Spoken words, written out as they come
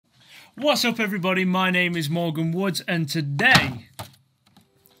What's up everybody, my name is Morgan Woods and today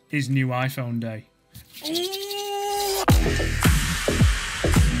is new iPhone day.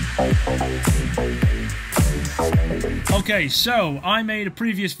 Okay, so I made a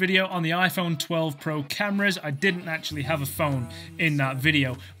previous video on the iPhone 12 Pro cameras. I didn't actually have a phone in that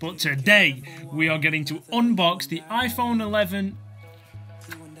video, but today we are getting to unbox the iPhone 11.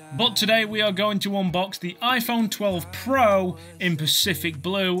 But today we are going to unbox the iPhone 12 Pro in Pacific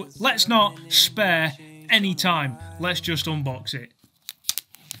Blue. Let's not spare any time. Let's just unbox it.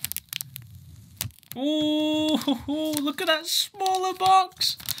 Ooh, look at that smaller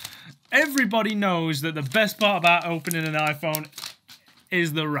box. Everybody knows that the best part about opening an iPhone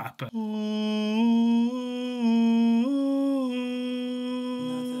is the wrapper.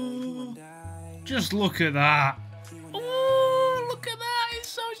 Just look at that. Look at that. It's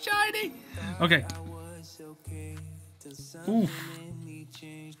so shiny. Okay. Oof.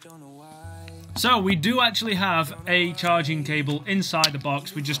 So we do actually have a charging cable inside the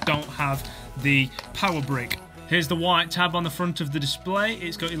box. We just don't have the power brick. Here's the white tab on the front of the display.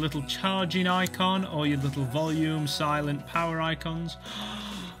 It's got your little charging icon or your little volume, silent, power icons.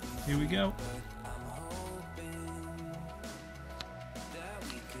 Here we go.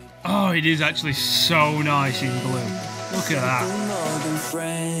 Oh, it is actually so nice in blue. Look at that.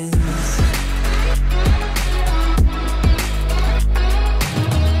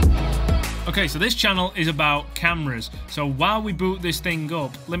 Okay, so this channel is about cameras. So while we boot this thing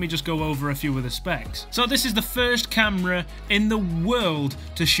up, let me just go over a few of the specs. So this is the first camera in the world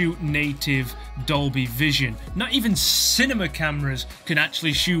to shoot native Dolby Vision. Not even cinema cameras can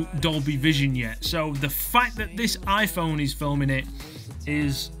actually shoot Dolby Vision yet. So the fact that this iPhone is filming it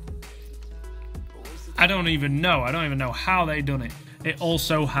is... I don't even know how they done it. It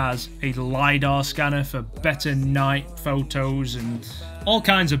also has a LiDAR scanner for better night photos and all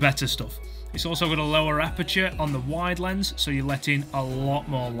kinds of better stuff. It's also got a lower aperture on the wide lens, so you let in a lot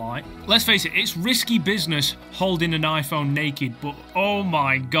more light. Let's face it, it's risky business holding an iPhone naked, but oh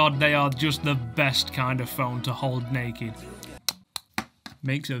my god, they are just the best kind of phone to hold naked.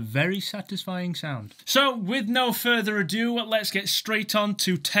 Makes a very satisfying sound. So, with no further ado, let's get straight on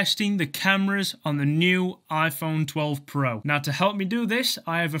to testing the cameras on the new iPhone 12 Pro. Now, to help me do this,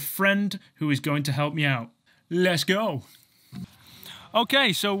 I have a friend who is going to help me out. Let's go!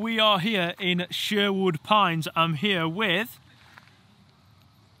 Okay, so we are here in Sherwood Pines. I'm here with...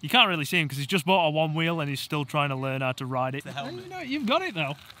 You can't really see him because he's just bought a one wheel and he's still trying to learn how to ride it. You know, you've got it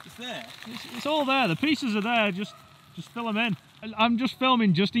though. It's there. It's all there. The pieces are there. Just fill them in. I'm just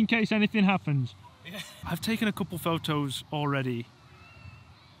filming just in case anything happens. Yeah. I've taken a couple photos already.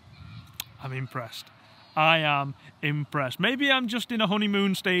 I'm impressed. I am impressed. Maybe I'm just in a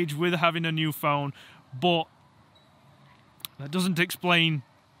honeymoon stage with having a new phone, but that doesn't explain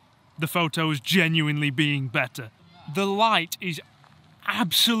the photos genuinely being better. The light is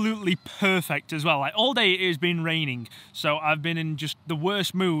absolutely perfect as well. Like, all day it has been raining, so I've been in just the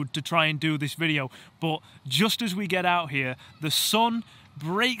worst mood to try and do this video, but just as we get out here, the sun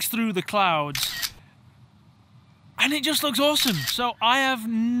breaks through the clouds and it just looks awesome. So I have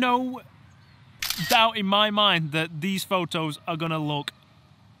no doubt in my mind that these photos are gonna look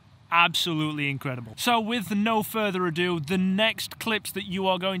absolutely incredible. So with no further ado, the next clips that you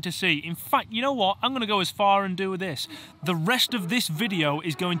are going to see, in fact, you know what, I'm going to go as far and do this. The rest of this video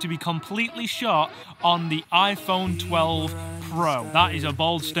is going to be completely shot on the iPhone 12 Pro. That is a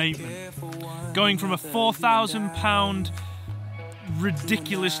bold statement. Going from a £4,000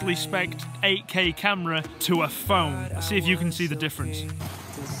 ridiculously spec'd 8K camera to a phone. Let's see if you can see the difference.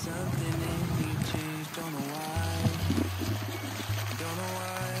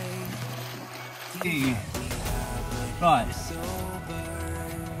 Right.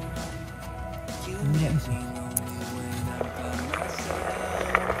 Let me get this in.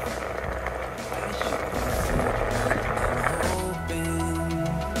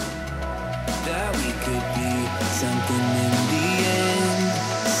 That we could be something in the end,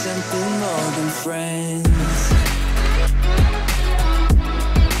 something more than friends.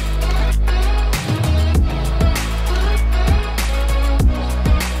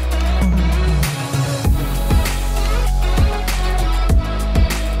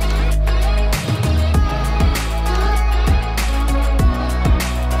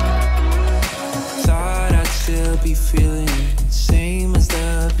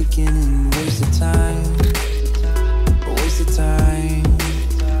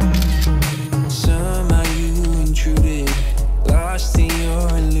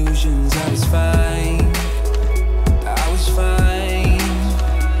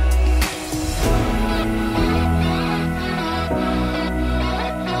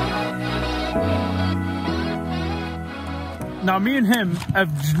 Now, me and him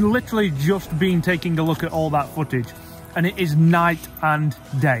have literally just been taking a look at all that footage, and it is night and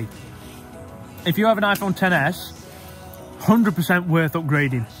day. If you have an iPhone XS, 100% worth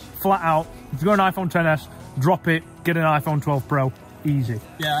upgrading. Flat out. If you got an iPhone XS, drop it, get an iPhone 12 Pro, easy.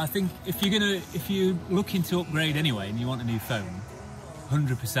 Yeah, I think if you're looking to upgrade anyway and you want a new phone,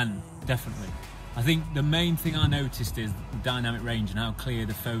 100% definitely. I think the main thing I noticed is the dynamic range and how clear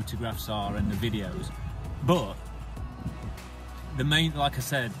the photographs are and the videos. But the main, like I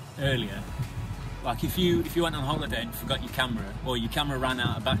said earlier, like if you went on holiday and forgot your camera, or your camera ran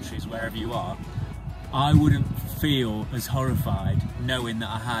out of batteries wherever you are, I wouldn't feel as horrified knowing that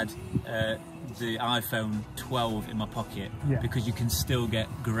I had the iPhone 12 in my pocket, because you can still get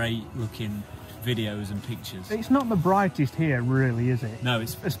great looking videos and pictures. It's not the brightest here, really, is it? No,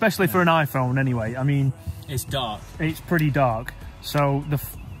 it's especially for an iPhone anyway. I mean, it's dark. It's pretty dark. So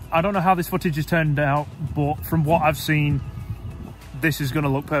I don't know how this footage has turned out, but from what I've seen, this is going to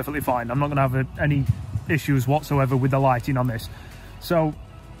look perfectly fine. I'm not going to have any issues whatsoever with the lighting on this. So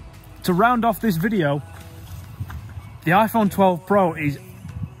to round off this video, the iPhone 12 Pro is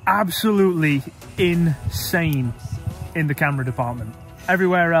absolutely insane in the camera department.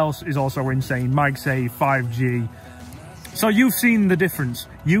 Everywhere else is also insane. MagSafe, 5G. So you've seen the difference.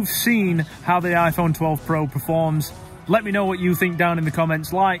 You've seen how the iPhone 12 Pro performs. Let me know what you think down in the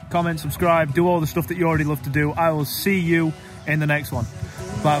comments. Like, comment, subscribe, do all the stuff that you already love to do. I will see you in the next one.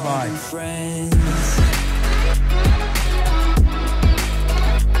 Bye-bye.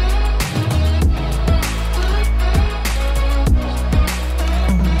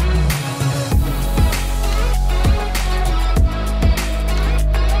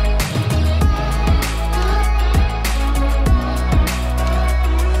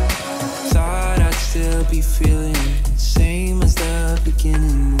 Be feeling same as the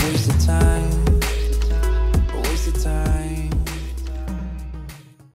beginning. Waste of time.